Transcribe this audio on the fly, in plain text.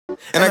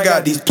And I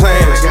got these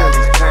plans.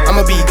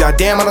 I'ma be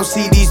goddamn, I don't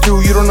see these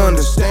through, you don't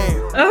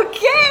understand.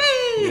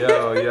 Okay.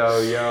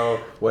 Yo.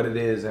 What it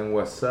is and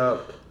what's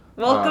up?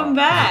 Welcome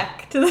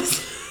back to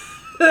this.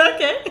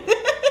 Okay.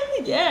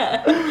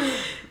 Yeah.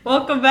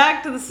 Welcome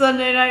back to the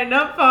Sunday Night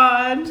Nut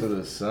Pod. To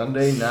the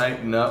Sunday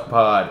Night Nut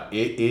Pod.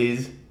 It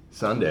is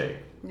Sunday.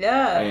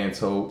 Yeah. And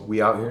so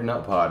we out here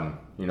nut podding.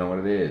 You know what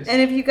it is. And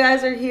if you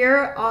guys are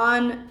here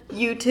on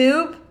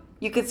YouTube,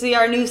 you can see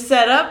our new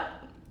setup.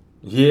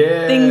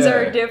 Yeah. Things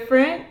are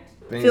different.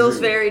 Feels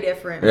very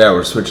different. Yeah,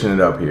 we're switching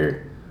it up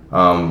here.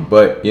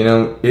 But you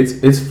know,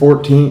 it's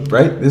 14,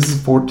 right? This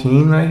is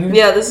 14 right here?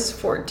 Yeah, this is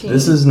 14.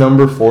 This is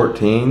number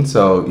 14,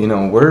 so you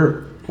know,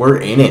 we're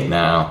in it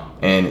now.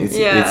 And it's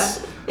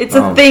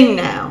a thing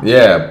now.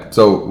 Yeah,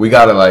 so we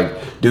gotta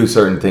like do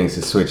certain things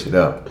to switch it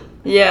up.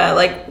 Yeah,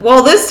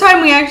 well, this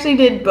time we actually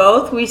did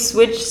both. We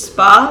switched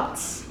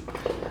spots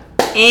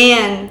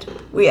and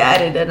we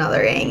added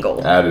another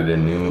angle. Added a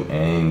new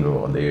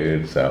angle,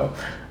 dude. So,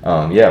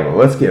 yeah, but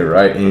let's get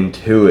right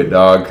into it,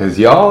 dog, because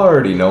y'all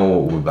already know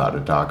what we're about to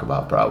talk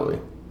about, probably.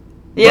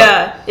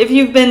 Yeah, if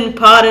you've been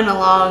podding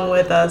along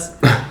with us,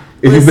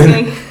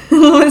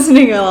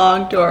 listening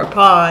along to our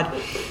pod,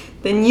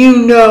 then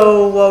you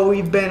know what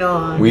we've been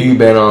on. We've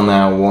been on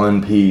that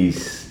One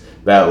Piece,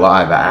 that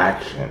live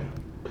action.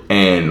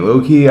 And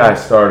low-key, I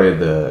started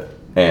the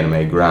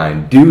anime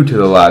grind due to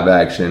the live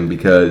action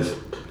because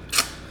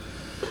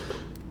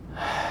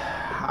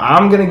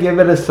I'm going to give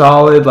it a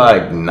solid,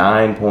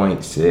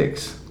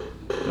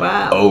 9.6.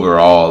 Wow.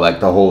 Overall,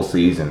 the whole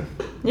season.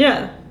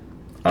 Yeah.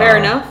 Fair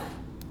enough.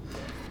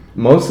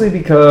 Mostly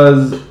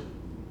because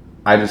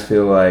I just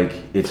feel like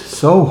it's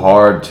so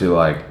hard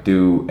to,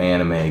 do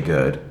anime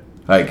good.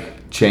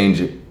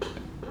 Change it.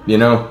 You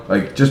know?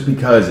 Just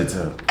because it's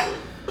a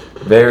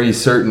very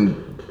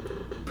certain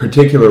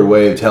particular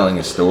way of telling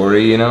a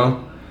story, you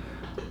know?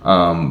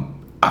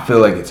 I feel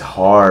like it's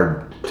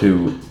hard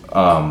to...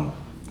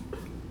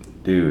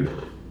 Dude.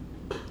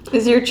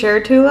 Is your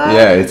chair too loud?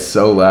 Yeah, it's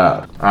so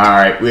loud.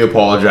 Alright, we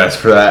apologize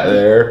for that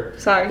there.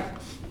 Sorry.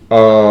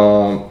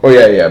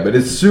 But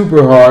it's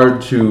super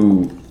hard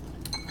to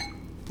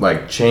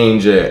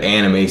change an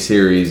anime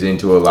series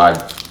into a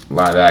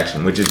live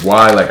action, which is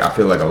why I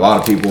feel like a lot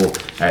of people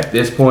at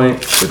this point,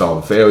 with all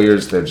the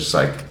failures, they're just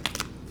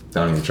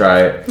don't even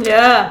try it.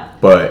 Yeah.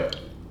 But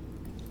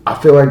I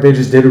feel like they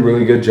just did a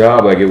really good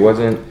job. It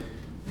wasn't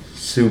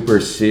super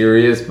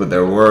serious, but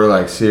there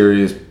were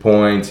serious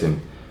points,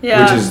 and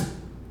which is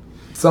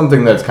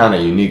something that's kind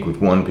of unique with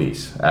One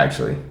Piece,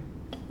 actually.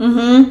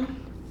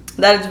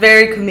 That is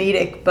very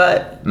comedic,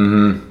 but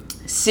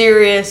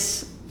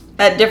serious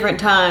at different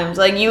times.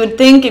 You would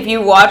think if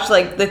you watch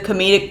the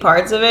comedic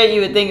parts of it,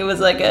 you would think it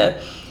was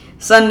a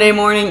Sunday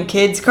morning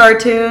kids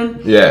cartoon.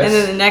 Yes. And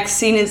then the next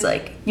scene is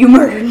you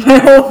murdered my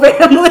whole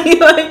family.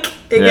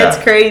 It gets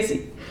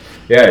crazy.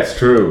 Yeah, it's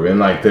true.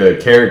 And the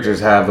characters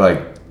have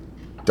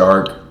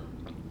dark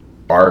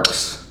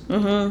arcs, you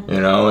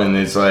know, and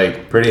it's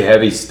pretty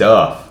heavy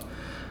stuff.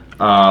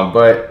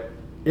 But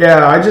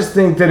yeah, I just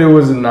think that it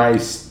was a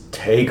nice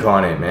take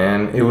on it,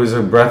 man. It was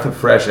a breath of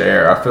fresh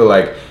air. I feel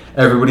like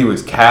everybody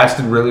was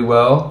casted really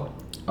well.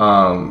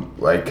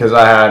 Cause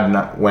I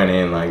had went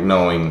in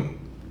knowing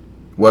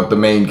what the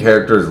main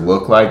characters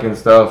look like and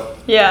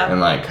stuff. Yeah.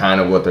 And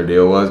kind of what their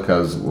deal was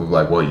because of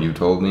what you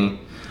told me.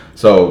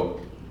 So,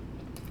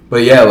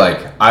 but yeah,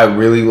 I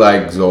really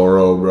like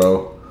Zoro,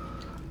 bro.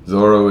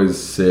 Zoro is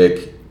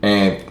sick,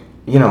 and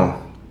you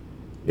know,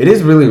 it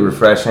is really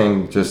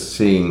refreshing just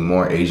seeing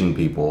more Asian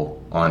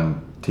people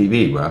on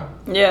TV, bro.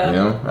 Yeah. You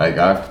know,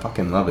 I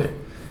fucking love it.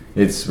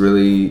 It's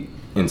really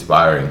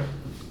inspiring.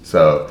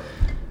 So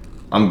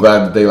I'm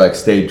glad that they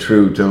stayed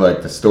true to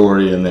the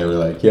story, and they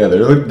were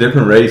they're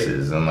different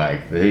races, and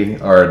they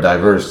are a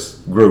diverse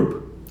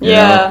group. You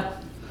know?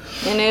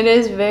 And it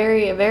is a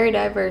very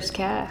diverse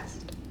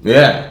cast.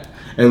 Yeah.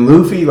 And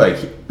Luffy,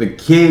 the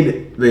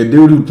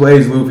dude who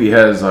plays Luffy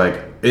has,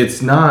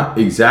 it's not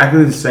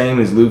exactly the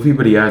same as Luffy,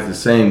 but he has the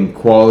same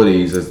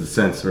qualities as the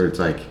sense where it's,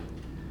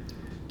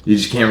 you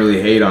just can't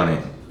really hate on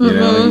it. You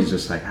know? He's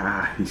just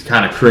he's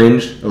kind of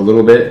cringe a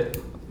little bit,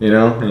 you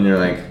know? And you're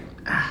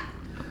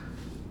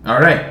all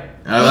right.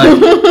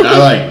 I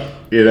like,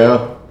 you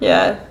know?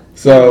 Yeah.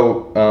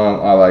 So,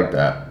 I like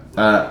that.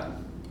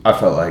 I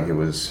felt like it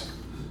was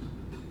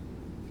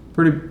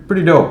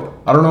pretty dope.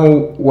 I don't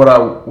know what I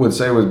would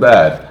say was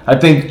bad. I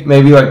think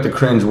maybe the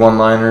cringe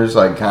one-liners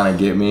kind of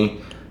get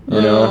me,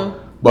 you know.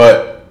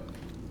 But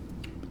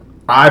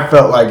I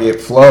felt like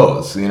it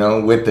flows, you know,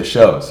 with the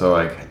show. So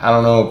I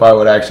don't know if I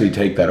would actually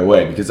take that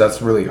away because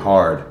that's really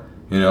hard,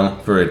 you know,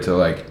 for it to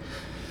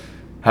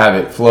have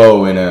it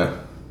flow in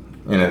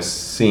a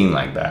scene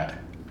like that,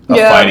 a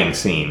fighting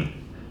scene.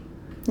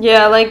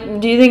 Yeah,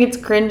 do you think it's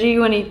cringy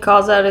when he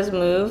calls out his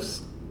moves?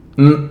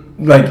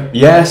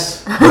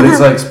 Yes, but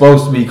it's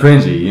supposed to be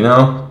cringy, you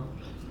know.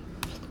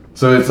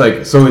 So it's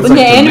when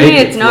the anime,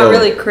 it's not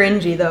really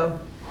cringy though.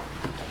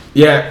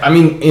 Yeah, I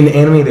mean, in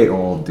anime, they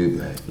all do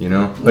that, you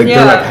know? Like,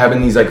 they're, like,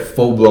 having these, like,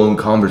 full-blown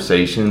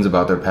conversations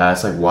about their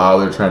past, like, while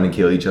they're trying to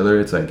kill each other.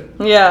 It's like...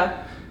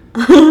 Yeah.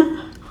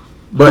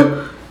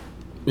 But,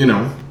 you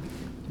know,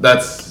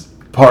 that's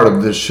part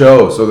of the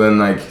show. So then,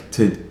 like,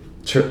 to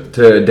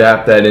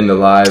adapt that into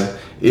live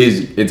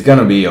it's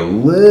gonna be a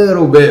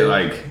little bit,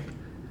 like...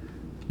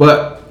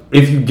 But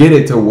if you get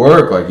it to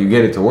work, like, you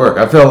get it to work.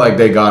 I felt like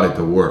they got it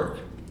to work.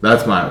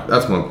 That's my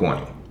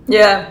point.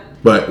 Yeah.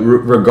 But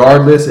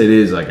regardless, it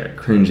is like a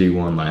cringy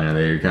one-liner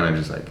that you're kind of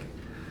just like,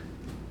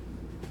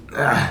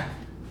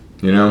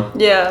 you know?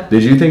 Yeah.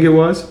 Did you think it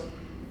was?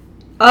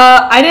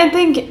 I didn't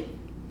think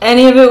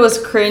any of it was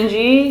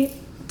cringy,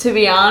 to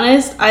be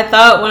honest. I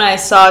thought when I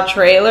saw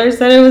trailers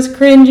that it was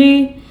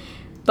cringy,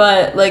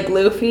 but like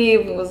Luffy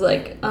was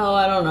like, oh,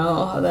 I don't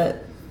know how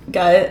that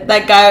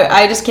guy,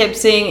 I just kept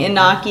seeing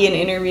Inaki in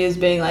interviews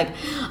being like,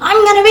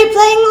 I'm gonna be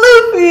playing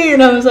Luffy,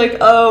 and I was like,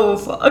 oh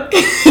fuck.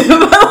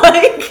 But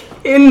like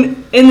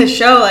in the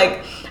show,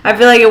 like I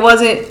feel like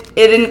it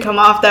didn't come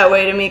off that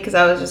way to me because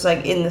I was just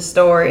like in the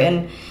story,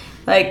 and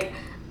like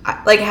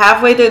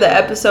halfway through the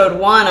episode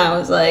 1 I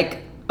was like,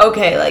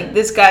 okay, like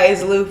this guy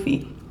is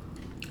Luffy.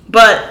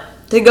 But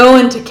to go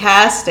into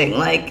casting,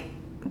 like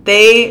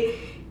they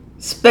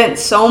spent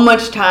so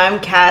much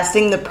time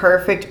casting the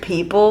perfect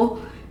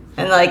people.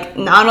 And, like,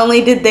 not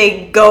only did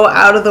they go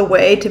out of the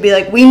way to be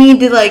like, we need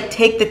to, like,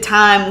 take the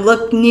time,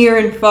 look near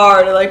and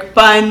far to, like,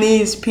 find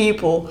these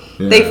people.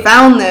 Yeah. They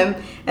found them.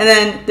 And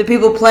then the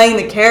people playing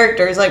the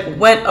characters, like,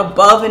 went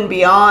above and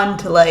beyond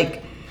to,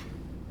 like,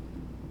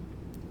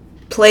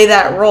 play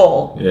that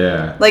role.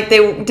 Yeah. Like,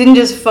 they didn't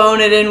just phone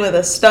it in with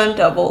a stunt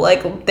double.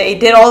 Like, they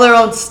did all their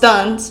own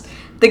stunts.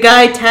 The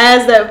guy,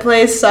 Taz, that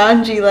plays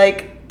Sanji,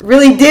 like,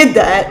 really did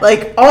that.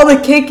 Like, all the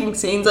kicking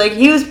scenes. Like,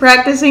 he was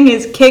practicing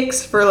his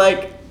kicks for,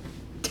 like,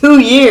 2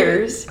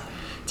 years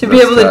to be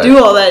able to do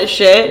all that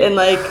shit, and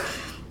like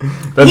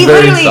that's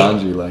very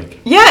Sanji like.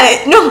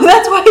 Yeah, no,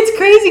 that's why it's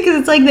crazy because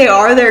it's like they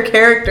are their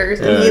characters,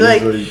 and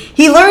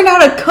he learned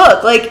how to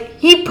cook. Like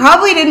he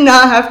probably did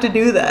not have to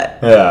do that.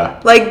 Yeah,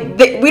 like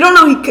we don't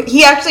know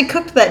he actually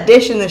cooked that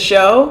dish in the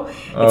show.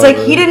 It's like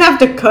really? He didn't have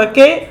to cook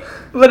it,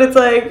 but it's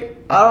like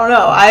I don't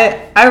know.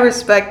 I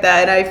respect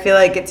that, and I feel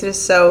like it's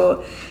just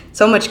so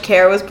much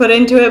care was put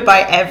into it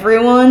by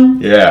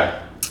everyone.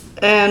 Yeah,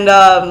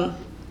 and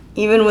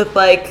even with,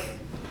 like,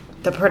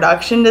 the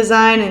production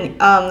design and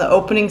the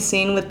opening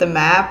scene with the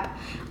map,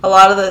 a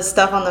lot of the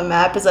stuff on the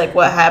map is, like,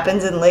 what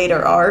happens in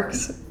later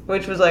arcs,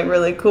 which was, like,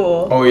 really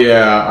cool. Oh,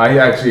 yeah. I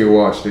actually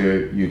watched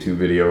a YouTube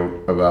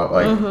video about,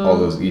 like, all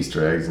those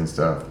Easter eggs and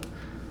stuff.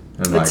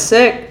 And, like, it's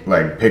sick.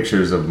 Like,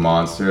 pictures of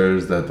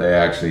monsters that they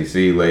actually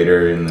see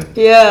later in the...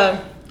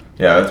 Yeah.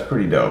 Yeah, that's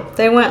pretty dope.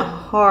 They went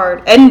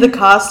hard. And the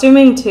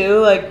costuming, too.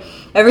 Like,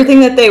 everything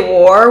that they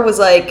wore was,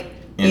 like...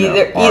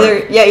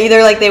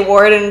 Either like they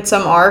wore it in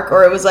some arc,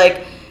 or it was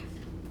like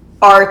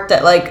art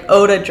that like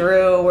Oda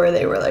drew where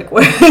they were like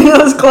wearing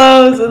those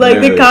clothes. And,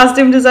 like the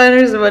costume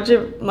designers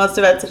must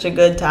have had such a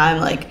good time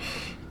like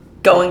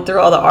going through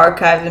all the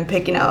archives and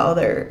picking out all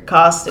their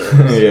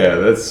costumes. Yeah,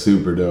 that's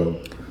super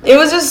dope. It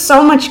was just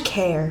so much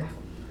care.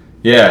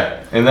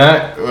 Yeah, and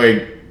that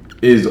like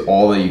is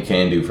all that you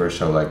can do for a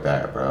show like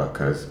that, bro,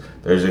 because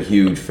there's a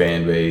huge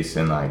fan base,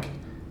 and like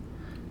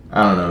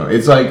I don't know,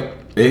 it's like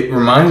it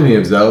reminds me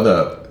of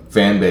Zelda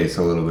fan base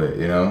a little bit,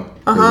 you know?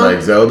 Because,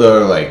 like,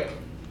 Zelda are, like,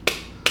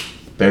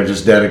 they're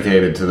just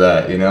dedicated to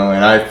that, you know?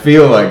 And I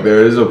feel like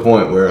there is a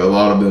point where a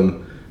lot of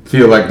them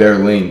feel like they're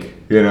Link,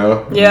 you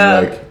know? Yeah.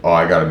 Like, oh,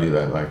 I gotta do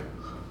that. Like,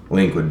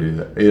 Link would do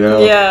that, you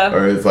know? Yeah.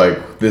 Or it's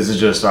like, this is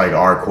just, like,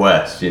 our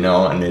quest, you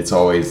know? And it's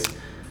always,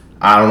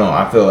 I don't know,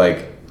 I feel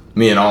like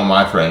me and all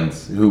my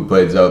friends who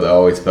played Zelda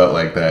always felt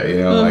like that, you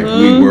know? Like,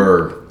 we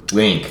were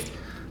Link.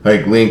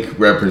 Like, Link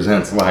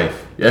represents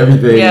life.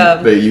 Everything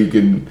that you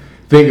can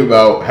think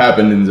about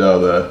happened in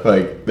Zelda.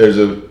 Like, there's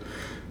a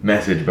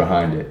message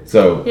behind it.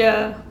 So,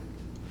 yeah.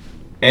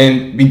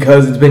 And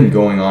because it's been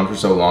going on for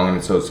so long and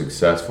it's so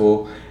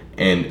successful,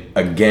 and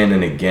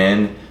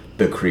again,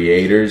 the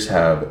creators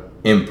have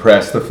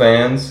impressed the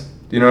fans.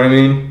 Do you know what I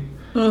mean?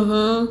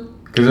 Mm-hmm.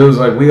 Because it was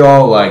like, we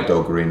all liked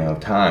Ocarina of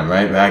Time,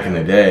 right? Back in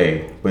the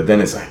day. But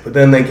then it's like, but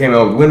then they came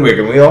out with Wind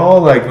Waker, and we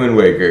all liked Wind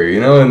Waker, you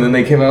know? And then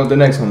they came out with the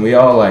next one. We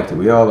all liked it.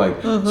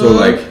 So,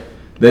 like,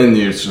 then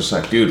it's just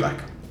like, dude, like,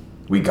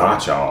 we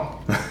got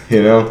y'all,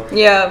 you know?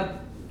 Yeah.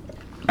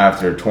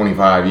 After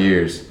 25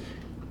 years.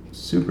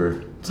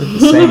 Super. It's like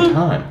the same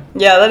time.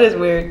 Yeah, that is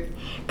weird.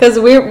 Because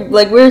we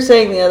were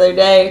saying the other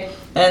day,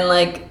 and,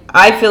 like,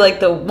 I feel like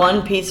the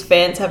One Piece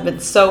fans have been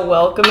so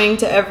welcoming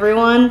to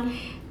everyone.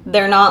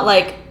 They're not,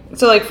 like...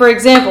 So, like, for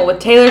example,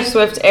 with Taylor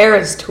Swift's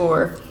Eras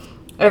Tour,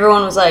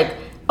 everyone was like,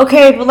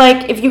 okay, but,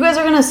 like, if you guys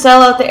are going to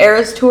sell out the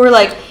Eras Tour,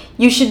 like,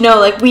 you should know,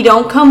 like, we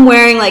don't come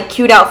wearing, like,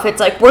 cute outfits.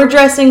 Like, we're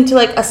dressing to,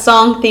 like, a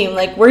song theme.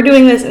 Like, we're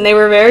doing this. And they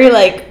were very,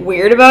 like,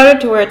 weird about it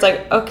to where it's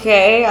like,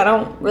 okay, I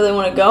don't really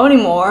want to go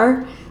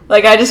anymore.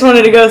 Like, I just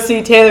wanted to go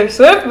see Taylor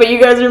Swift, but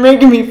you guys are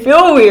making me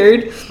feel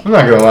weird. I'm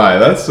not going to lie.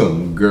 That's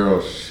some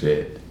girl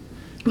shit.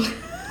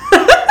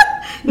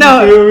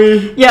 No. You feel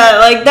me? Yeah,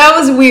 like that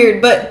was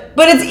weird, but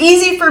it's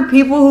easy for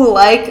people who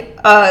like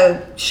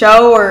a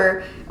show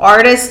or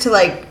artists to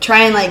like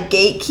try and like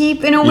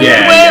gatekeep in a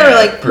weird way or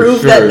like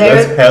prove that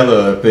they're that's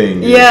hella a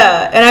thing. Dude.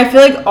 Yeah, and I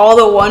feel like all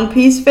the One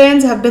Piece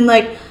fans have been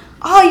like,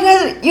 oh,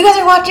 you guys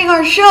are watching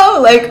our show.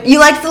 Like, you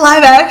like the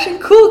live action?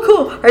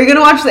 Cool. Are you gonna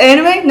watch the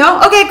anime?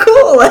 No? Okay,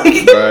 cool.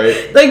 Like,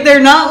 right. Like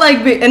they're not like,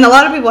 and a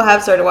lot of people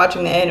have started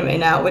watching the anime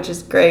now, which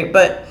is great.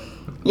 But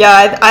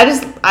yeah,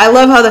 I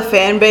love how the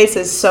fan base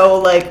is so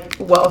like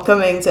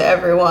welcoming to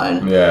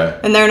everyone. Yeah.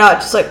 And they're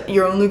not just like,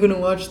 you're only gonna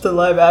watch the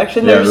live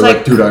action. Yeah, They're just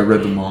like, dude, I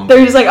read the manga.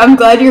 They're just like, I'm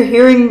glad you're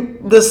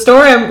hearing the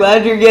story. I'm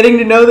glad you're getting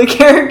to know the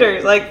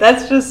characters. Like,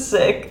 that's just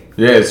sick.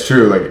 Yeah, it's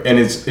true. Like, and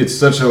it's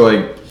such a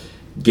like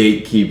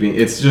gatekeeping.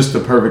 It's just the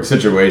perfect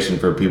situation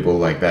for people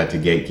like that to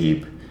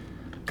gatekeep,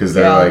 because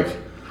they're like,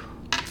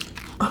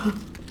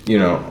 you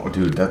know,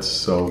 dude, that's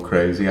so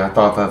crazy. I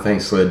thought that thing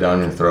slid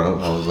down your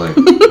throat. I was like,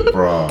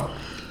 bruh,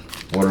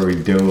 what are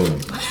we doing?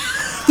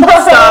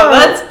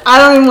 Stop. I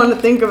don't even want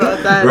to think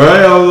about that.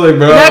 Right? I was like,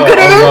 bro, That could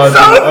have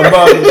been I'm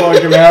about to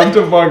fucking have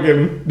to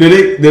fucking.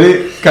 Did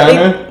it kind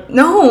of?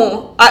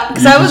 No,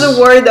 because I was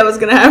worried that was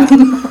gonna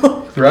happen.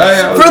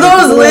 Right? For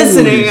those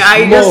listening,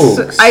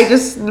 I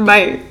just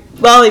my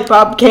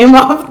lollipop came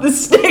off the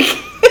stick.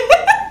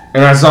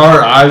 And I saw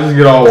her eyes just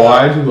get all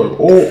wide. She was like,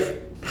 oh.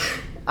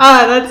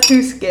 That's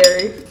too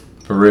scary.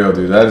 For real,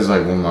 dude. That is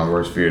like one of my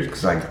worst fears.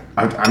 Because, like,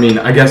 I mean,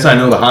 I guess I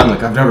know the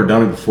Heimlich. I've never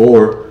done it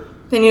before.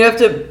 Then we'd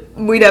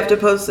have to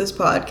post this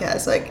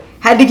podcast. Like,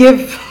 had to give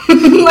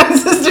my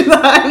sister the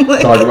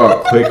Heimlich. Talk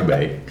about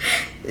clickbait.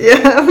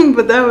 Yeah,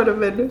 but that would have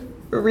been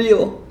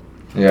real.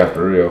 Yeah,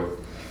 for real.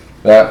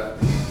 That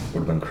would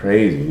have been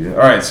crazy. All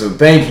right, so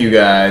thank you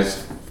God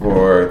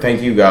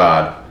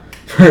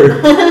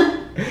for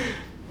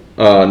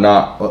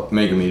not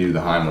making me do the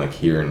Heimlich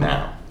here and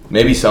now.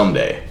 Maybe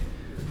someday.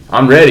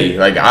 I'm ready.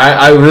 Like,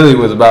 I really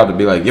was about to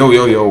be like, yo,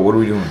 what are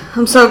we doing?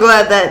 I'm so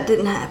glad that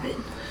didn't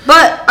happen.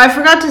 But I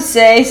forgot to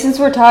say, since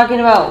we're talking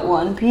about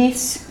One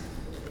Piece,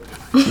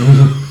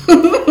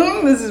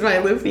 this is my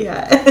Luffy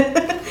hat.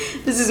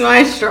 This is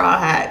my straw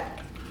hat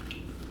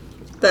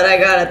that I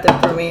got at the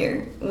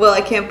premiere. Well,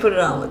 I can't put it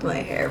on with my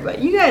hair, but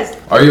you guys...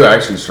 Are you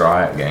actually Straw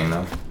Hat Gang,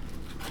 though?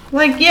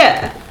 Like,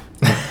 yeah.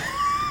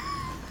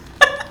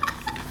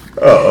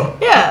 Oh.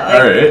 Yeah.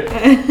 Like, alright.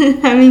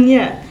 I mean,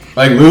 yeah.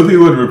 Like, Luffy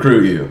would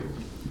recruit you.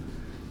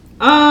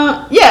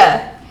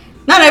 Yeah.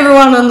 Not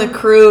everyone on the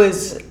crew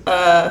is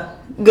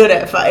good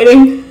at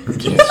fighting.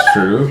 It's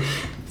true.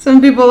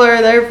 Some people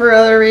are there for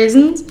other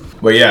reasons.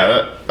 But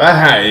yeah, that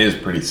hat is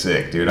pretty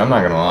sick, dude. I'm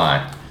not gonna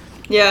lie.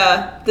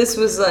 Yeah, this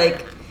was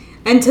like...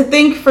 And to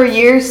think for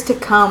years to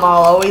come,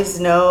 I'll always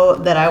know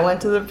that I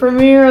went to the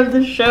premiere of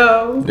the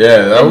show.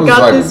 Yeah, that was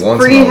like this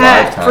once free in a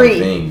hat lifetime free.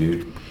 thing,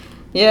 dude.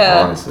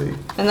 Yeah. Honestly.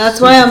 And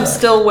that's why I'm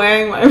still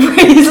wearing my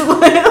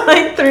bracelet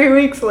like 3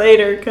 weeks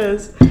later,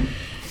 because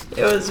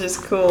it was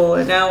just cool.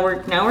 And now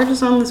we're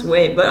just on this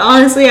wave. But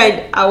honestly,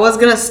 I was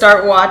gonna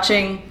start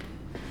watching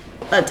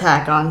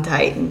Attack on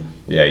Titan.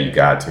 Yeah, you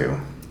got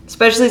to.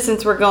 Especially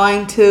since we're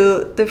going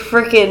to the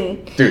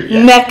freaking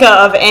yeah. mecca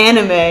of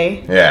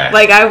anime. Yeah.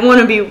 Like, I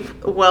want to be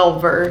well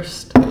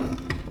versed.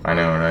 I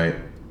know, right?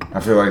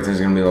 I feel like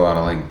there's gonna be a lot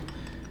of like,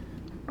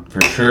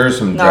 for sure,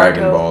 some Naruto.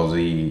 Dragon Ball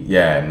Z.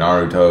 Yeah,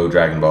 Naruto,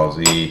 Dragon Ball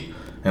Z,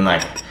 and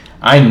like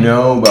I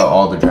know about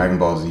all the Dragon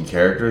Ball Z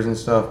characters and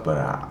stuff, but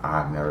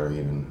I've never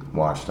even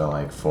watched a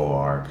like full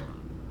arc.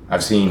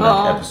 I've seen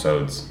like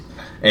episodes,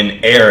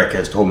 and Eric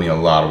has told me a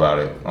lot about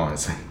it.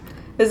 Honestly,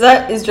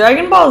 is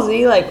Dragon Ball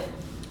Z like?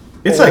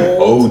 It's old? like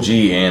OG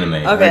anime.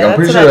 Okay, like, I'm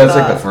pretty what sure I that's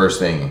like thought. the first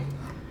thing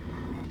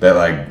that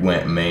like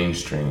went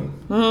mainstream.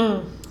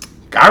 Mm.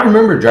 I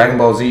remember Dragon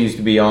Ball Z used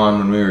to be on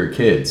when we were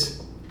kids.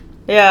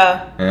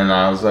 Yeah. And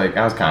I was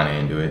kind of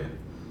into it.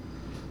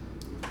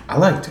 I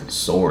liked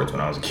swords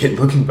when I was a kid.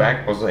 Looking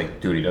back, I was like,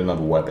 dude, he doesn't have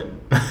a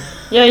weapon.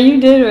 Yeah, you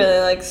did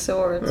really like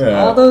swords.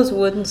 Yeah. All those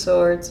wooden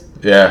swords.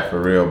 Yeah,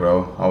 for real,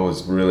 bro. I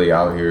was really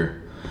out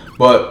here.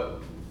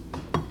 But,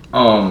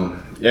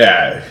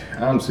 yeah,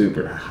 I'm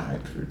super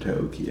hyped for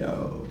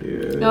Tokyo,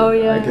 dude. Oh,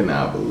 yeah. I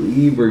cannot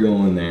believe we're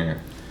going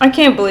there. I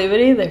can't believe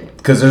it either.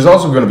 Because there's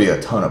also going to be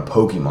a ton of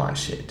Pokemon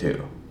shit,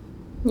 too.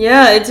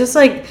 Yeah, it's just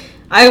like,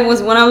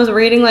 when I was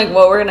reading like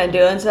what we're gonna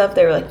do and stuff,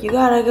 they were like, you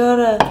gotta go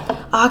to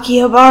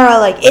Akihabara,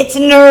 like, it's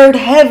nerd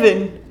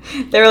heaven.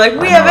 They were like,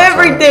 we have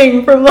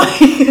everything from like,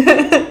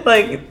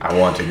 like. I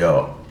want to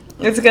go.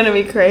 It's gonna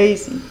be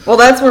crazy. Well,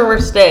 that's where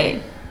we're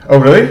staying. Oh,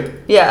 really?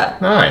 Yeah.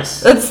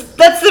 Nice. That's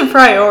the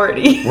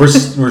priority.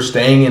 We're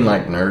staying in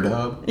like Nerd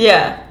Hub?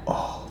 Yeah.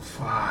 Oh,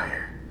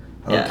 fire.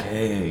 Yeah.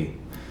 Okay.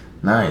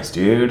 Nice,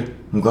 dude.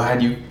 I'm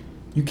glad you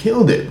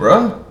killed it,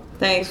 bro.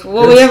 Thanks.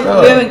 Well, Good we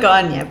stuff. haven't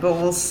gone yet, but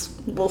we'll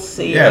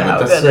see Yeah, how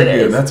but that's good it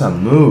is. That's a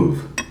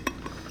move.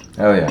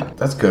 Hell yeah.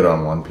 That's good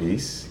on One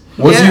Piece.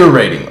 What's Yeah. your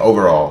rating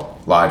overall?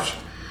 Live?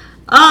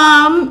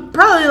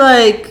 Probably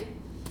like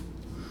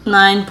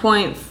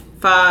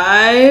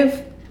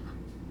 9.5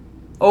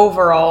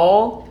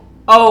 overall.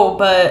 Oh,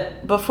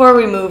 but before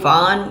we move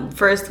on,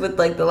 first with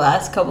like the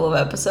last couple of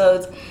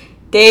episodes,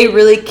 they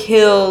really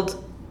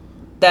killed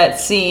that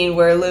scene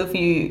where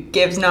Luffy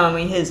gives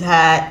Nami his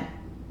hat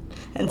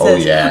and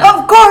says,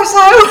 "Of course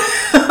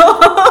I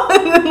will."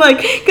 And then, like,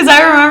 because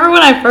I remember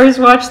when I first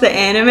watched the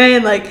anime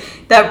and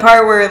like that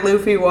part where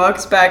Luffy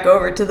walks back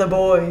over to the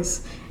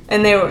boys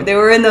and they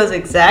were in those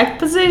exact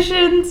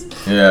positions.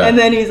 Yeah. And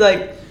then he's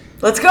like,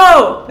 "Let's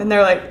go," and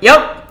they're like,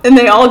 "Yep," and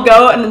they all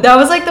go. And that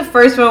was like the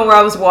first one where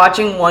I was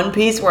watching One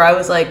Piece where I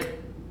was like,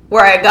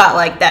 where I got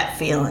like that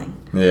feeling.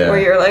 Yeah. Where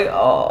you're like,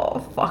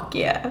 "Oh fuck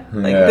yeah,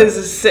 like this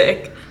is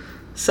sick."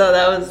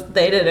 So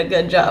they did a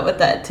good job with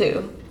that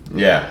too.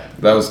 Yeah,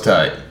 that was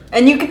tight.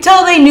 And you could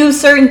tell they knew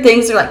certain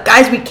things. They're like,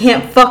 "Guys, we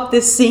can't fuck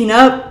this scene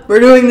up. We're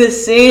doing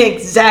this scene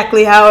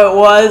exactly how it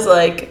was."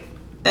 Like,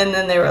 and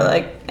then they were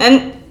like,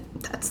 and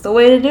that's the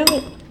way to do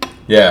it.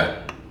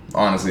 Yeah,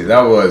 honestly,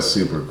 that was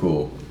super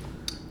cool.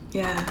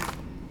 Yeah.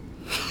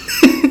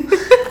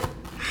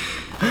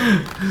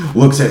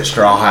 Looks at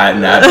Straw Hat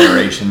in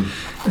admiration.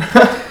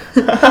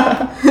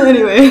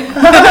 Anyway,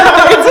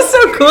 it's just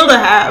so cool to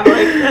have.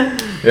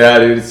 Like, yeah,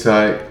 dude, it's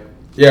tight.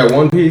 Yeah,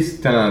 One Piece,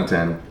 10 out of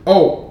 10.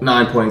 Oh,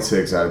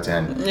 9.6 out of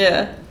 10.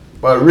 yeah.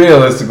 But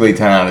realistically,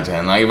 10 out of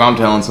 10. Like, if I'm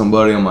telling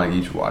somebody, I'm like,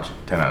 you should watch it.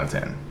 10 out of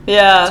 10.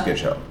 Yeah. It's a good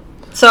show.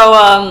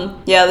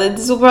 So, yeah,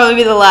 this will probably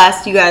be the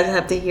last you guys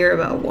have to hear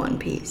about One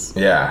Piece.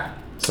 Yeah.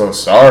 So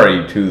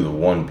sorry to the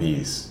One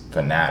Piece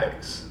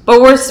fanatics.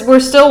 But we're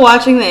still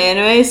watching the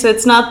anime, so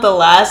it's not the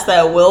last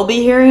that we'll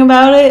be hearing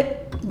about it.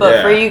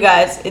 But for you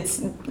guys,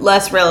 it's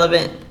less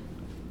relevant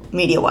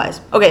media-wise.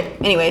 Okay,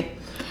 anyway.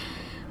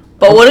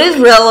 But what is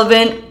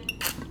relevant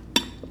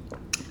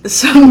is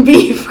some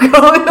beef going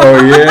on.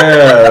 Oh,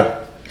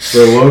 yeah.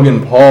 The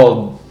Logan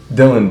Paul,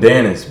 Dylan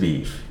Dennis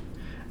beef.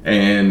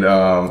 And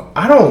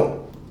I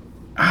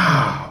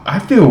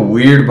feel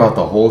weird about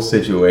the whole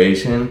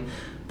situation,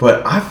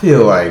 but I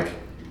feel like,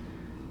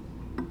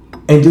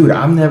 and dude,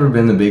 I've never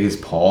been the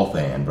biggest Paul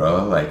fan,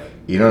 bro. Like,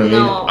 you know what I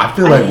mean? I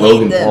feel like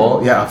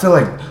I feel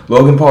like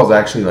Logan Paul's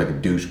actually like a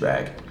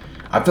douchebag.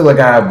 I feel like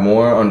I have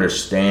more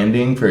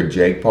understanding for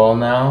Jake Paul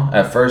now.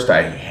 At first,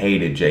 I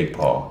hated Jake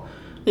Paul.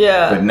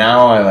 Yeah. But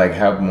now I like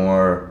have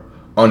more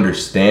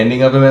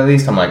understanding of him at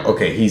least. I'm like,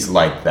 okay, he's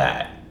like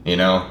that, you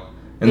know?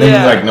 And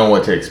then you like know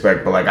what to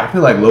expect. But like, I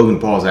feel like Logan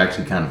Paul's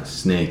actually kind of a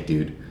snake,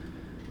 dude.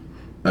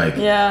 Like,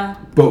 yeah.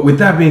 But with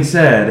that being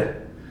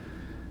said,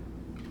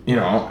 you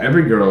know,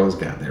 every girl has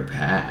got their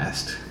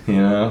past, you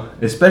know?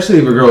 Especially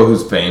if a girl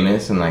who's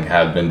famous and like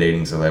has been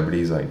dating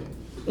celebrities, like.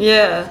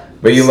 Yeah.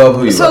 But you love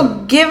who you love.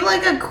 So give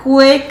like a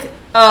quick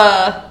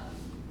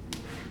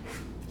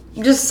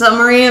just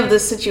summary of the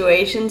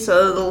situation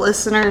so the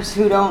listeners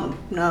who don't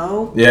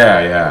know.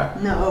 Yeah.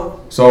 No.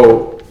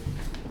 So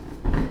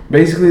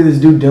basically this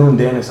dude Dylan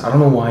Dennis, I don't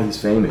know why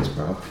he's famous,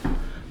 bro.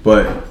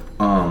 But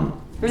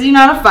is he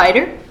not a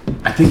fighter?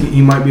 I think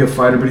he might be a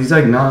fighter, but he's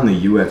like not in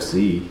the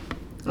UFC.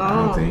 Oh. I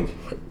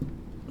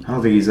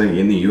don't think he's like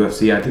in the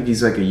UFC. I think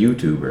he's like a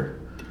YouTuber.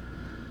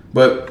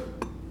 But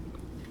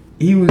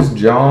he was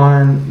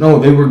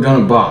they were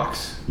gonna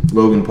box.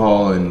 Logan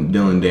Paul and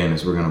Dylan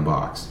Dennis were gonna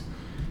box.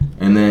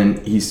 And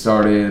then he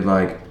started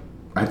like,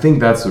 I think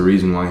that's the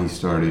reason why he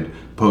started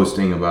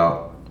posting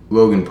about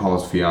Logan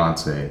Paul's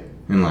fiance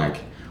and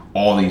like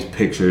all these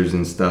pictures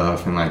and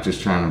stuff and like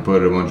just trying to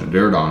put a bunch of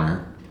dirt on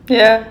her.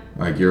 Yeah.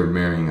 Like you're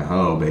marrying a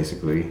hoe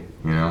basically,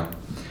 you know?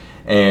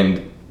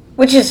 And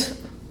which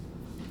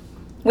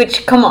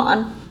come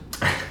on.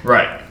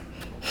 Right.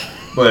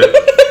 But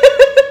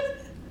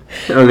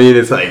I mean,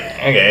 it's like,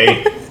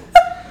 okay.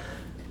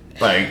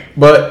 Like,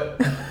 but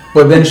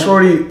then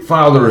Shorty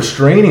filed a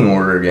restraining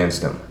order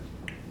against him.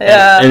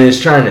 Yeah. And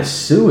is trying to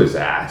sue his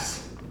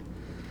ass.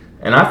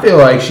 And I feel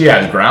like she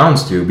has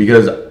grounds to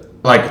because,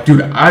 like,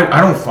 dude,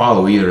 I don't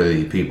follow either of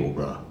these people,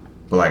 bro.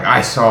 But, like,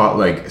 I saw,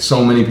 like,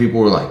 so many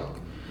people were like,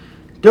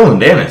 Dylan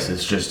Dennis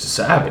is just a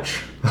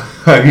savage.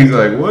 Like, he's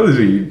like, what is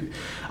he?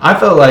 I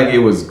felt like it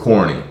was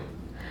corny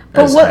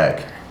as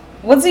heck.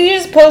 Was he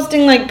just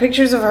posting, like,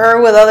 pictures of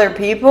her with other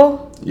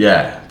people?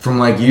 Yeah, from,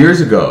 like, years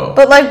ago.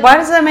 But, like, why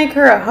does that make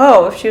her a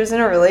hoe if she was in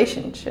a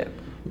relationship?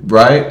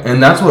 Right?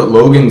 And that's what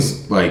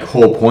Logan's, like,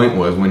 whole point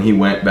was when he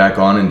went back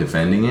on and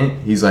defending it.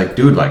 He's like,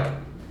 dude, like,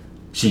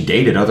 she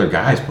dated other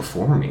guys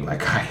before me.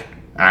 Like,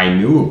 I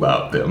knew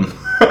about them.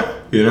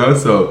 You know?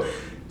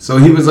 So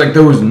he was like,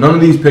 there was none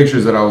of these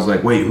pictures that I was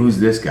like, wait, who's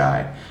this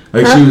guy?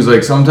 Like, she was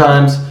like,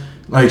 sometimes,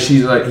 like,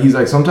 he's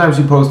like, sometimes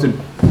she posted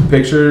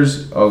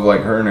pictures of,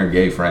 like, her and her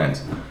gay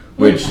friends.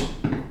 Which,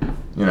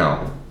 you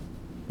know,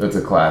 that's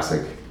a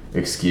classic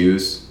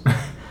excuse.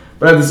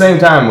 But at the same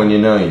time, when you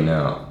know, you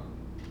know.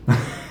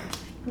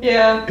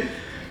 Yeah.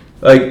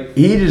 Like,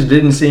 he just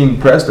didn't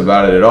seem pressed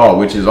about it at all,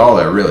 which is all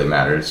that really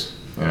matters,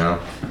 you know?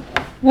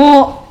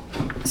 Well,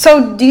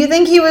 so do you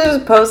think he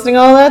was posting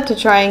all that to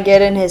try and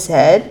get in his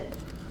head?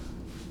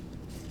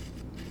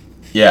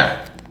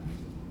 Yeah.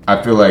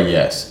 I feel like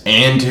yes.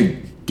 And to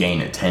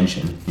gain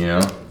attention, you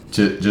know?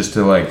 Just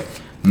to, like,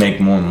 make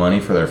more money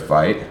for their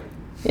fight.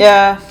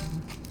 Yeah.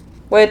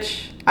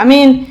 Which, I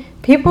mean,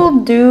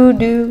 people do.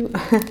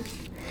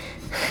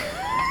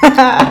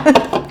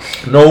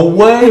 No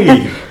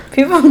way!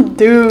 people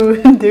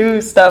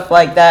do stuff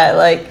like that.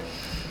 Like,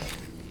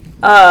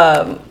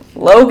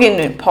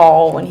 Logan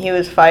Paul, when he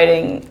was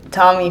fighting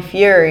Tommy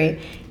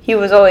Fury, he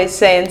was always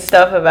saying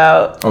stuff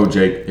about... Oh,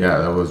 Jake. Yeah,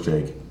 that was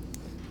Jake.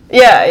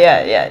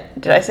 Yeah.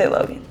 Did I say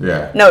Logan?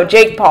 Yeah. No,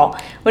 Jake Paul.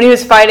 When he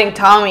was fighting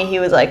Tommy, he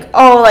was like,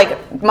 oh,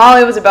 like,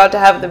 Molly was about to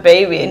have the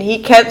baby, and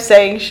he kept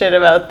saying shit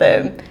about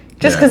them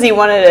just because he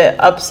wanted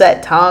to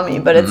upset Tommy.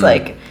 But it's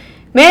like,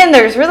 man,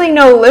 there's really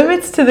no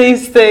limits to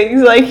these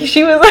things. Like,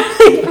 she was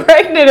like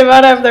pregnant,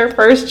 about to have their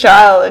first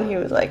child, and he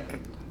was like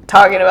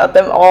talking about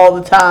them all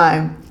the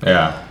time.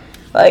 Yeah.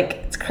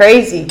 Like, it's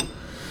crazy.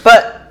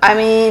 But, I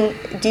mean,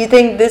 do you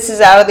think this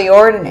is out of the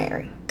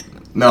ordinary?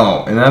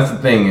 No, and that's the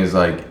thing is,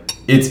 like,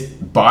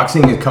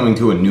 boxing is coming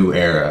to a new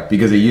era,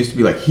 because it used to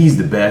be like, he's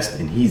the best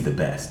and he's the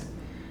best.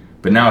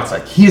 But now it's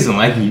like, he doesn't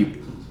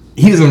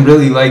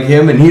really like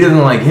him, and he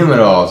doesn't like him at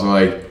all. So,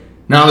 like,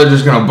 now they're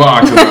just going to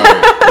box about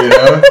it, you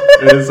know?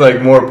 It's,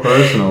 like, more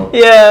personal.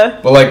 Yeah.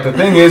 But, like, the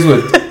thing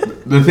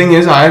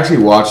is, I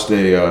actually watched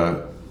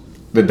the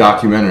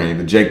documentary,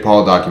 the Jake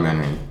Paul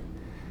documentary.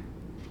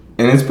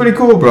 And it's pretty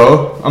cool,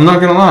 bro. I'm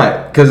not gonna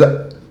lie, because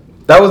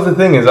that was the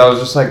thing is I was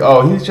just like,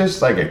 oh, he's just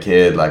like a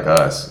kid like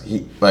us.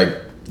 He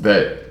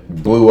that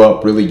blew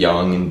up really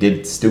young and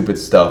did stupid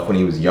stuff when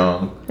he was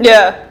young.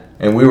 Yeah.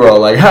 And we were all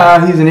like,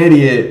 he's an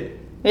idiot.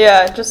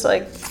 Yeah, just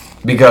like...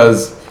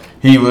 Because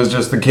he was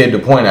just the kid to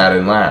point at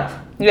and laugh.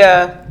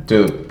 Yeah.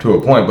 To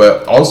a point,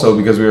 but also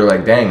because we were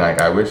like, dang,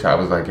 like I wish I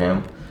was like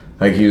him.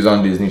 Like he was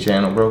on Disney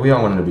Channel, bro. We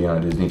all wanted to be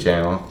on Disney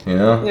Channel, you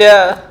know?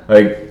 Yeah.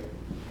 Like,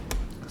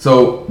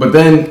 so, but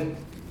then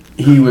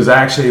he was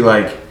actually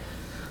like,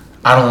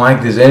 I don't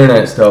like this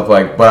internet stuff,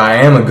 like, but I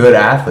am a good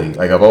athlete.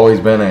 Like, I've always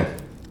been a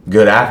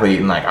good athlete,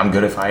 and like, I'm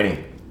good at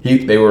fighting.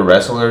 They were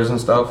wrestlers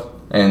and stuff,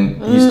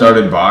 and he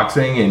started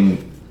boxing,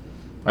 and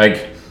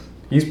like,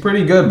 he's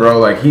pretty good, bro.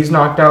 Like, he's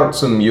knocked out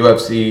some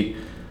UFC,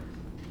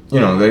 you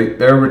know,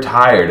 they're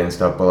retired and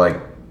stuff, but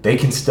like, they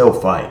can still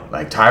fight.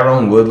 Like,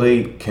 Tyrone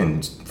Woodley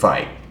can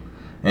fight,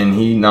 and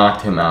he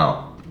knocked him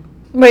out.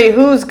 Wait,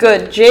 who's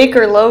good, Jake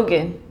or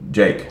Logan?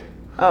 Jake.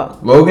 Oh.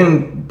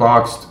 Logan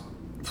boxed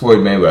Floyd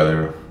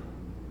Mayweather,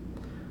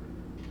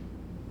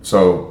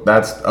 so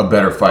that's a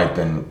better fight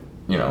than,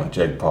 you know,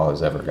 Jake Paul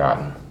has ever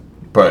gotten.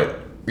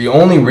 But the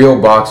only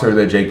real boxer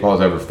that Jake Paul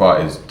has ever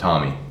fought is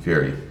Tommy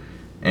Fury,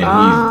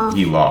 and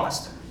he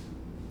lost.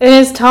 And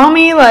is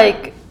Tommy,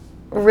 like,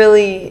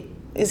 really,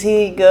 is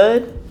he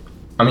good?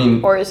 I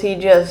mean... Or is he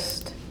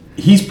just...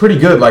 He's pretty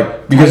good,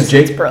 like, because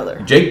Tyson's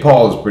brother. Jake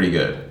Paul is pretty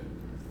good,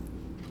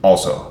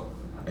 also.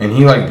 And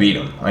he, like, beat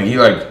him. Like, he,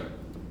 like,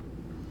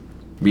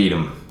 beat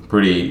him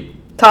pretty...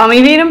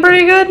 Tommy beat him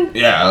pretty good?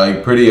 Yeah,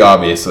 like, pretty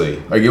obviously.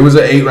 Like, it was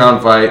an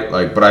 8-round fight,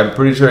 like, but I'm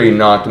pretty sure he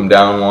knocked him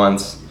down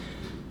once.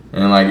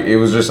 And, like, it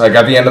was just, like,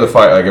 at the end of the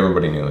fight, like,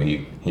 everybody knew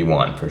he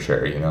won for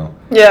sure, you know?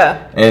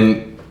 Yeah.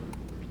 And...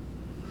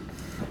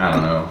 I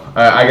don't know.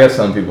 I guess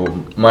some people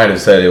might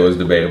have said it was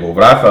debatable,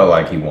 but I felt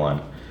like he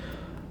won.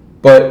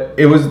 But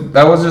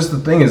that was just the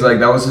thing, is like,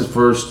 that was his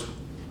first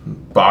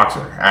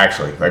boxer,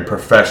 actually, like,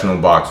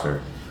 professional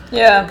boxer.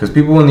 Yeah. Because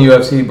people in the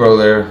UFC, bro,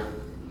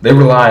 they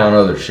rely on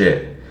other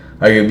shit.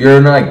 Like, if you're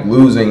like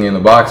losing in the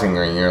boxing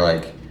ring, you're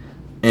like,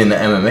 in the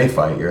MMA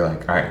fight, you're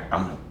like, all right,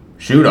 I'm gonna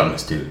shoot on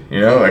this dude, you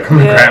know? Like, I'm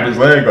gonna grab his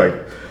leg, like,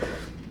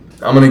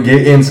 I'm gonna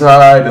get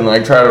inside and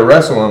like try to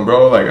wrestle him,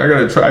 bro. Like, I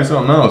gotta try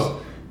something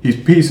else. He's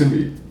piecing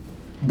me.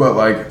 But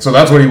like, so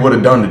that's what he would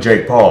have done to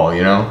Jake Paul,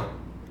 you know?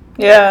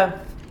 Yeah.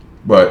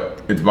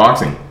 But it's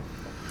boxing.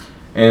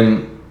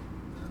 And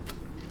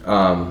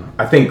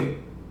I think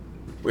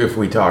if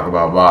we talk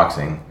about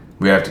boxing,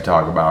 we have to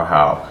talk about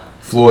how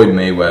Floyd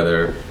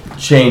Mayweather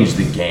changed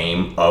the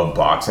game of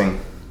boxing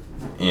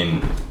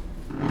in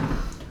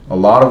a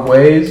lot of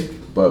ways,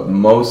 but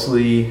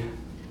mostly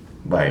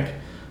like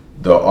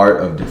the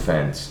art of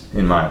defense,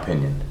 in my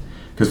opinion.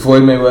 Because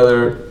Floyd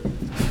Mayweather,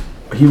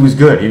 he was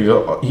good.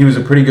 He was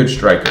a pretty good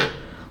striker,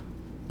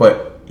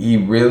 but he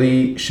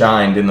really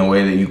shined in the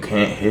way that you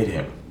can't hit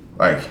him.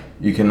 Like,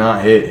 you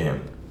cannot hit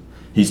him.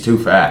 He's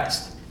too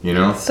fast, you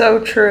know? So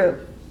true.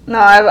 No,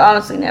 I've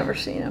honestly never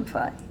seen him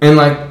fight. And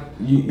like,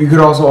 you could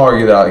also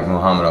argue that like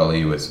Muhammad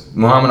Ali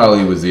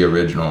was the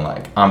original,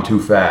 like, I'm too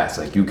fast,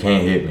 like, you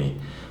can't hit me.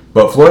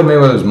 But Floyd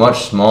Mayweather's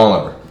much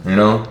smaller, you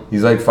know?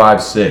 He's like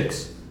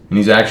 5'6", and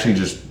he's actually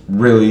just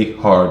really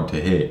hard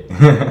to hit.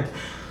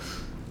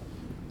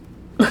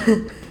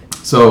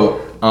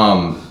 So,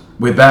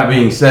 with that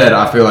being said,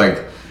 I feel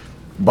like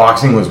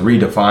boxing was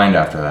redefined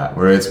after that,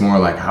 where it's more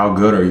like, how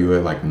good are you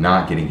at like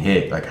not getting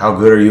hit? Like, how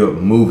good are you at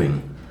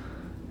moving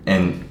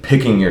and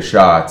picking your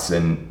shots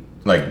and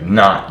like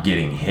not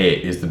getting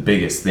hit is the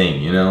biggest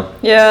thing, you know?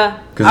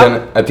 Yeah. Because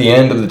then at the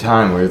end of the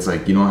time where it's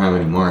like you don't have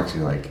any marks,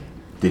 you're like,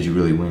 did you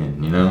really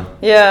win, you know?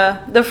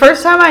 Yeah. The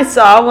first time I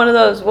saw one of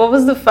those, what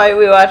was the fight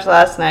we watched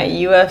last night?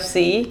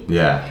 UFC?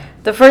 Yeah.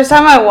 The first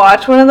time I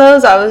watched one of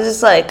those, I was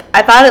just like,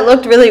 I thought it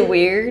looked really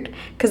weird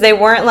because they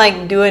weren't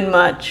like doing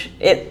much.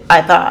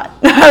 I thought.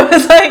 I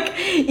was like,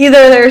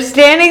 either they're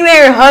standing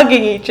there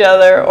hugging each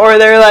other or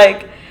they're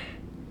like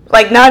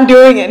like not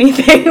doing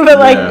anything, but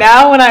like Yeah.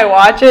 now when I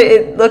watch it,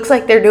 it looks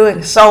like they're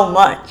doing so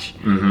much,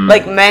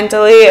 like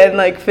mentally and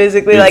like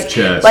physically, It's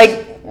chess.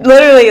 like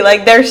literally,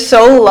 like they're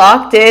so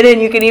locked in,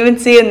 and you can even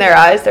see in their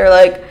eyes, they're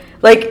like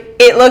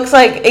it looks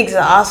like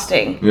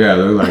exhausting. Yeah,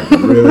 they're like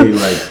really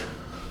like,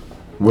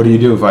 what do you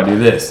do if I do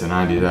this and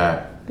I do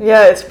that?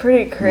 Yeah, it's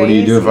pretty crazy. What do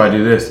you do if I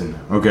do this? And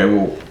okay,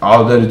 well,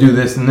 I'll then do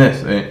this and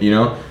this, you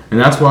know? And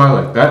that's why,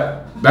 like,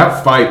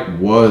 that fight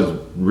was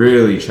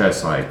really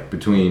chess-like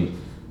between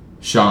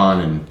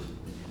Sean and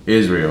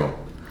Israel.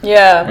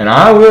 Yeah. And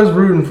I was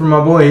rooting for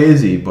my boy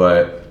Izzy,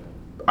 but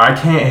I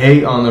can't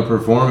hate on the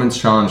performance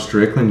Sean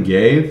Strickland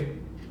gave.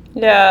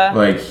 Yeah.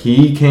 Like,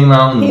 he came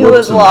out and He whooped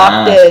was some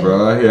locked ass, in.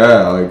 bro.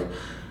 Yeah, like,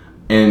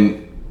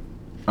 and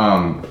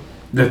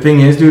the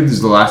thing is, dude, this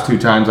is the last 2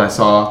 times I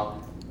saw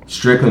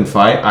Strickland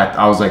fight,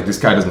 I was like, this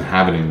guy doesn't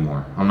have it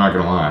anymore. I'm not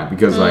gonna lie,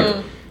 because like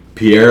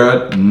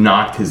Pereira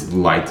knocked his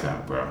lights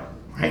out, bro.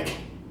 Like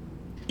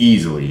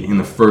easily in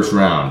the first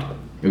round.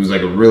 It was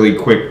like a really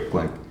quick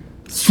like,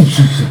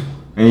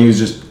 and he was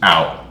just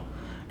out.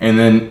 And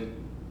then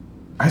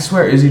I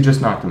swear Izzy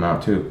just knocked him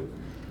out too.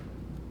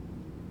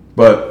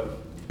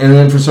 And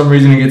then for some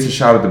reason he gets a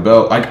shot at the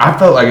belt. Like I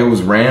felt like it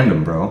was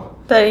random, bro.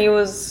 That he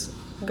was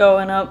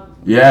going up.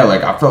 Yeah,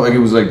 like I felt like it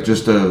was like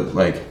just a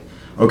like.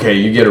 Okay,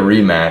 you get a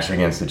rematch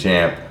against the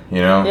champ, you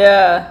know?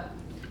 Yeah.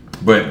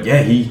 But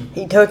yeah,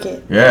 He took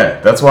it. yeah,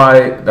 that's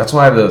why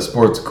the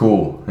sport's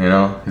cool, you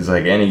know? It's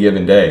like any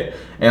given day.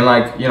 And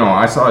like, you know,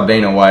 I saw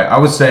Dana White. I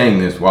was saying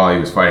this while he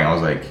was fighting. I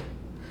was like,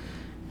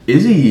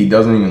 Izzy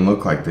doesn't even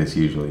look like this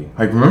usually.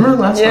 Like, remember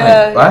last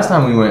night? Last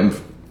time we went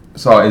and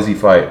saw Izzy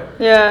fight.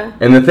 Yeah.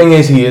 And the thing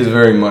is, he is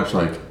very much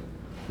like,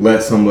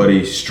 let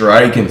somebody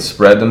strike and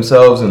spread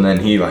themselves, and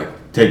then he like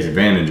takes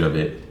advantage of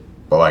it.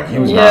 But like he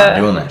was not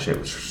doing that shit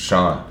with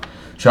Sean.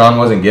 Sean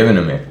wasn't giving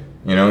him it.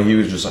 You know, he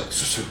was just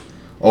like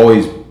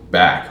always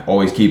back,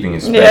 always keeping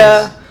his space.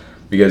 Yeah.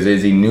 Because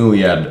Izzy knew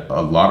he had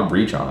a lot of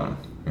reach on him,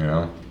 you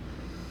know.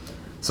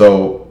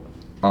 So,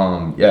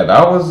 yeah,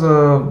 that was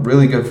a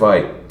really good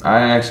fight. I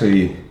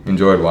actually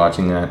enjoyed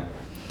watching that.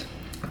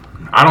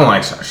 I don't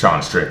like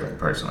Sean Strickland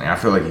personally. I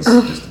feel like he's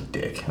just a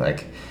dick,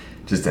 like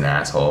just an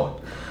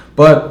asshole.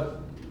 But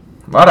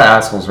a lot of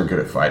assholes are good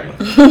at fighting.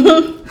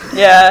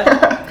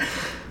 Yeah.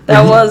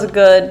 That was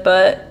good,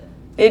 but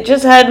it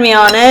just had me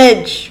on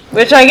edge,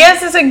 which I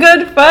guess is a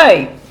good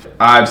fight.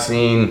 I've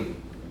seen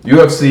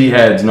UFC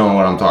heads know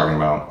what I'm talking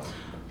about.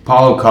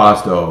 Paulo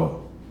Costa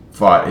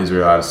fought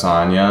Israel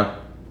Adesanya.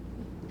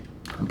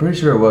 I'm pretty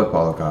sure it was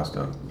Paulo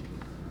Costa.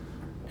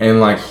 And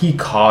like he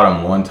caught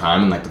him one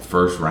time in like the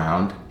first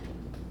round,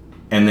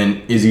 and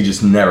then Izzy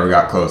just never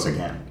got close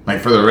again.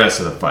 Like for the rest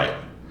of the fight.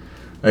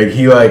 Like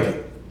he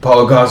like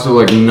Paulo Costa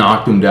like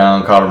knocked him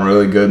down, caught him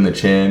really good in the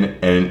chin,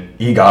 and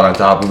he got on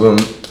top of him,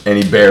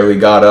 and he barely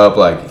got up.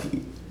 Like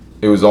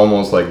it was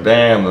almost like,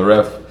 damn, the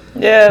ref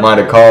might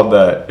have called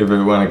that if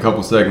it went a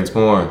couple seconds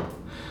more.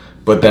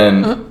 But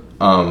then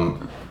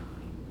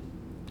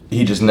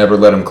he just never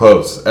let him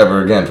close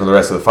ever again for the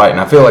rest of the fight. And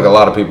I feel like a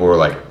lot of people were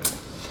like,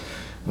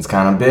 it's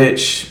kind of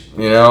bitch,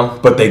 you know?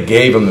 But they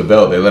gave him the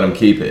belt. They let him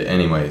keep it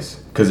anyways.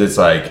 Because it's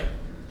like,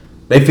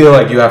 they feel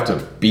like you have to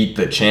beat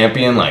the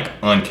champion, like,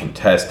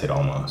 uncontested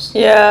almost.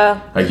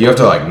 Yeah. Like, you have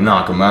to, like,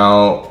 knock him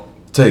out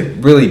to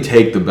really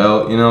take the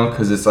belt, you know?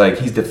 Because it's like,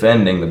 he's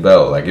defending the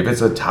belt. Like, if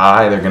it's a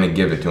tie, they're going to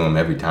give it to him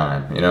every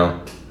time, you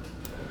know?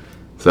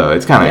 So,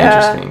 it's kind of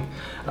interesting.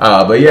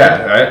 But,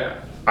 yeah,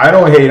 I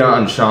don't hate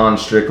on Sean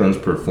Strickland's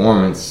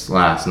performance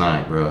last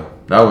night, bro.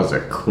 That was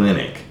a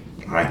clinic.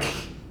 Like,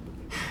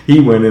 he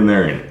went in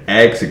there and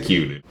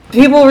executed.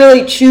 People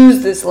really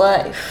choose this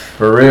life.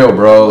 For real,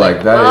 bro.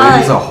 Like,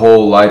 that is a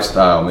whole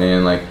lifestyle,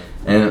 man. Like,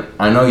 and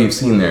I know you've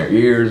seen their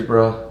ears,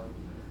 bro.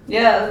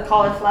 Yeah, the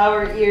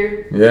cauliflower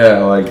ear.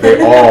 Yeah, like,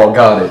 they all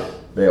got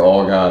it. They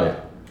all got it.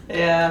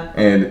 Yeah.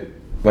 And,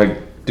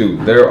 like,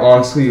 dude, they're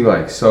honestly,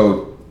 like,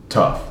 so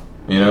tough,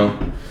 you know?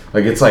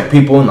 Like, it's like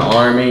people in the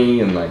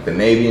Army and, like, the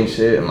Navy and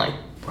shit and, like,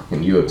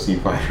 fucking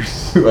UFC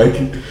fighters.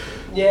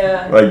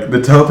 Yeah. Like,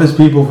 the toughest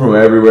people from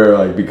everywhere,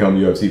 like, become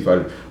UFC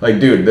fighters.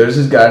 Like, dude, there's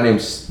this guy named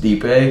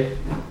Stipe.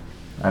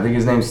 I think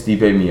his name's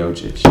Stipe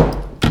Miocic.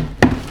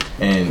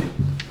 And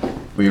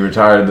we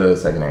retired the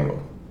second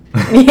angle.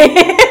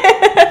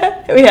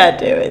 We had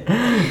to.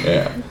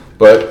 Yeah.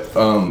 But,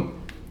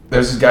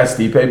 there's this guy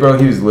Stipe, bro.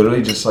 He was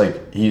literally just,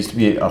 like, he used to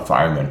be a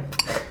fireman.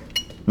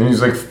 And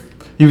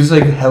he was,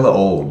 like, hella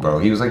old, bro.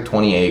 He was, like,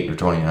 28 or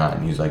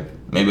 29. He was, like,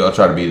 maybe I'll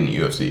try to be in the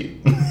UFC.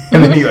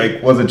 And then he,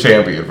 like, was a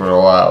champion for a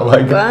while.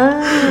 Like,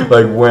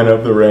 like went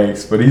up the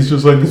ranks. But he's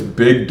just, like, this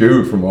big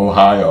dude from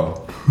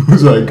Ohio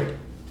who's, like,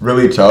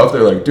 really tough.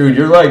 They're like, dude,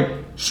 you're, like,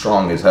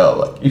 strong as hell.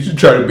 Like, you should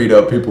try to beat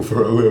up people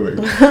for a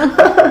living.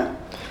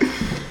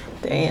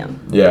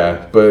 Damn.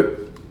 Yeah, but,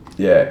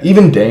 yeah.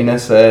 Even Dana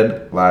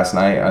said last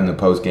night on the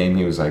post game,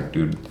 he was like,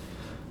 dude,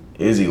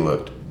 Izzy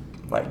looked,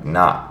 like,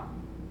 not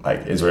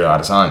like Israel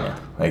Adesanya.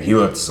 Like, he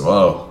looked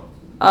slow.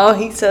 Oh,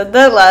 he said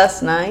that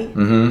last night.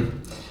 Mm-hmm.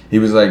 He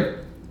was like,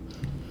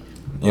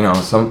 you know,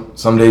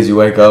 some days you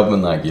wake up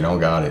and, like, you don't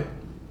got it.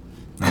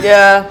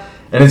 Yeah.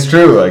 And it's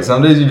true. Like,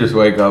 some days you just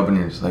wake up and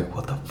you're just like,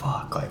 what the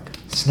fuck? Like,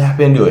 snap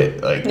into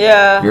it. Like,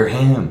 Yeah. you're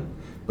him.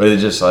 But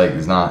it's just like,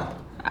 it's not.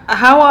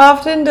 How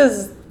often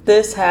does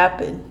this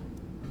happen?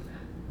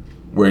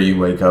 Where you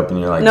wake up and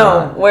you're like, No,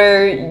 God.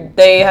 where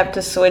they have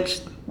to switch,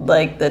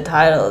 like, the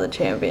title, the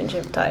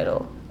championship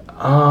title.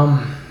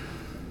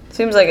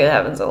 Seems like it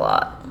happens a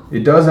lot.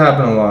 It does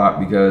happen a lot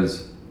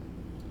because,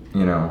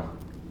 you know,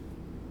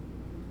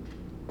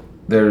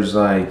 there's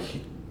like,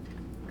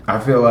 I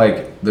feel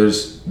like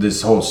there's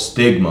this whole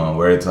stigma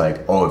where it's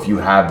like, oh, if you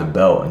have the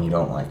belt and you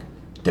don't like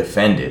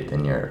defend it,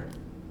 then you're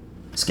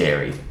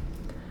scary.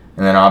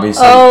 And then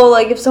obviously, Oh,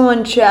 like if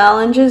someone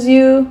challenges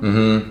you,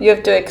 you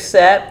have to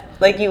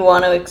accept, like you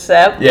want to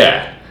accept.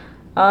 yeah,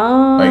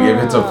 Oh. like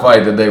if it's a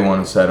fight that they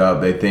want to set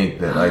up, they think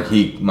that like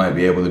he might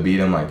be able to beat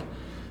him. Like,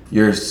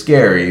 you're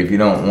scary if you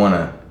don't want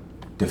to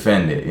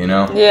defend it, you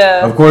know?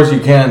 Yeah. Of course you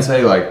can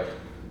say like,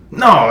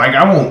 no, like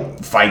I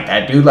won't fight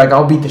that dude. Like,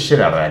 I'll beat the shit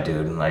out of that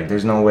dude. And like,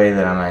 there's no way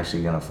that I'm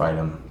actually gonna fight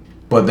him.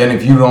 But then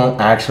if you don't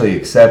actually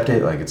accept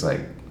it, like, it's like,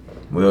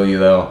 will you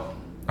though?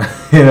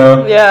 You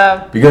know?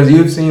 Yeah. Because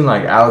you've seen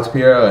like Alex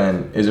Pereira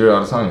and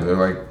Israel Adesanya, they're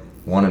like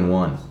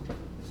 1-1,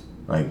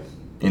 like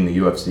in the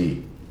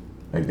UFC.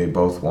 Like, they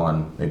both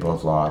won, they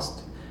both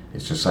lost.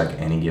 It's just like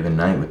any given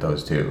night with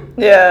those two.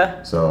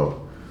 Yeah.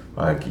 So,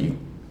 like,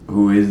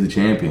 who is the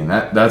champion?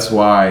 That's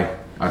why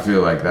I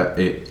feel like that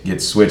it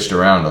gets switched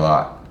around a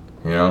lot.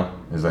 You know,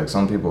 it's like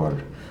some people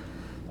are.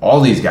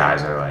 All these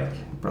guys are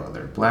like, bro,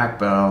 they're black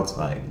belts.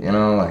 Like, you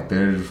know, like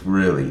they're just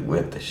really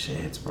with the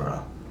shits,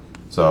 bro.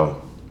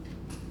 So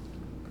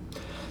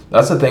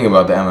that's the thing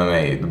about the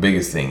MMA. The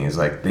biggest thing is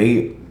like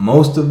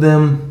most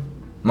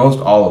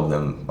all of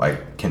them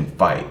like can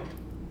fight,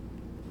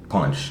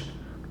 punch,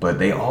 but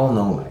they all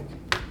know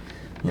like,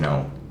 you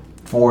know,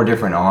 4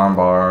 different arm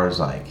bars,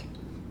 like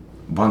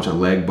a bunch of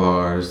leg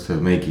bars to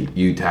make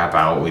you tap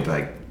out with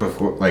like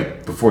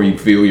before you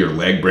feel your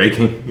leg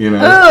breaking, you know?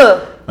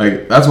 Ugh.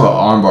 Like, that's what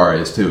armbar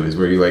is too, is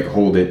where you like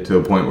hold it to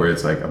a point where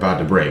it's like about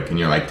to break and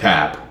you're like,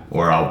 tap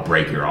or I'll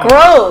break your arm.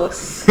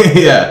 Gross.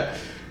 Yeah.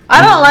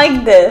 I don't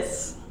like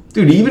this.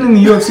 Dude, even in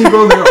the UFC,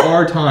 bro, there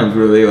are times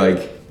where they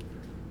like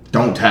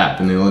don't tap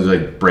and they'll just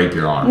like break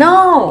your arm.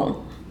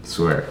 No. I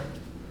swear.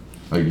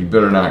 Like, you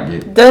better not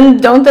get. Then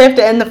don't they have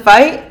to end the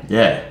fight?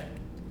 Yeah.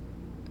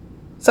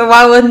 So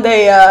why wouldn't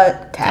they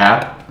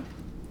tap?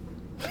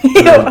 Ew,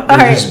 They're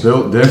alright. just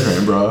built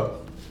different,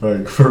 bro.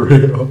 Like, for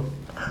real.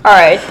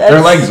 Alright.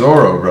 They're like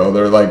Zorro, bro.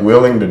 They're like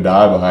willing to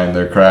die behind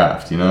their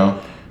craft, you know?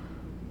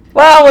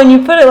 Well, when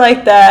you put it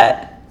like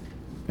that,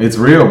 It's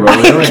real, bro.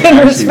 They're like can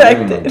actually respect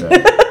living it.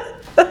 like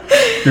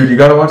that. Dude, you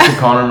gotta watch the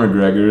Conor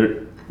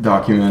McGregor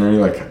documentary.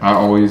 Like, I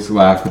always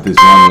laugh with this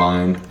one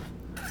line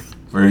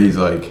where he's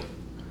like,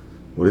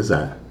 what is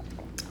that?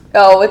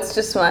 Oh, it's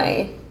just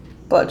my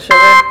blood sugar.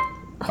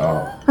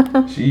 Oh,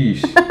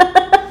 sheesh.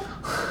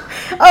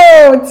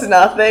 Oh, it's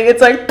nothing.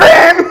 It's like,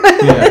 BAM!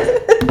 Yeah.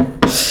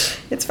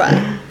 It's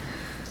fine.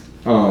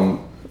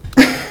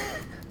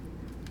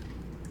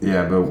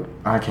 Yeah, but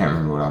I can't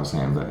remember what I was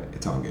saying, but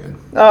it's all good.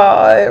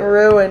 Oh, it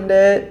ruined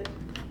it.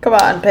 Come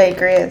on,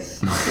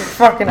 pancreas. You're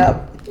fucking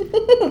up.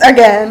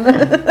 Again.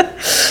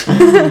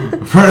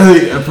 For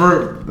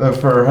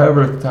the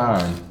hundredth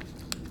time.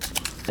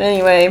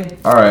 Anyway,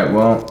 All right,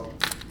 well,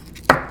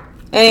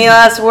 any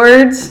last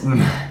words?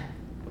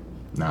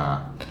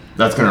 nah,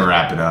 that's gonna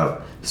wrap it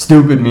up.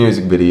 Stupid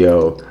music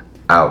video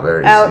out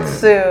very Out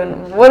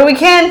soon. soon. What we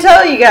can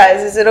tell you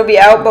guys is it'll be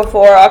out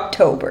before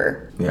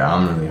October. Yeah,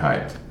 I'm really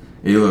hyped.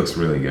 It looks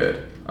really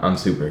good. I'm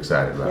super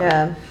excited about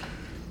it.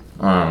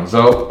 Yeah.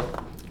 So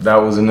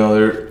that was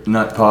another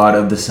Nut Pod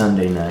of the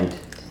Sunday night.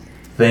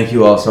 Thank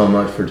you all so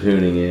much for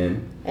tuning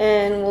in.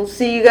 And we'll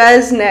see you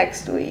guys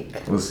next week.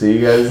 We'll see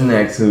you guys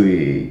next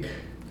week.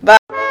 Bye.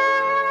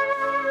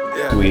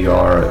 Yeah. We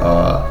are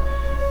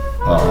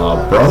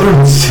brother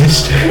and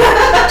sister.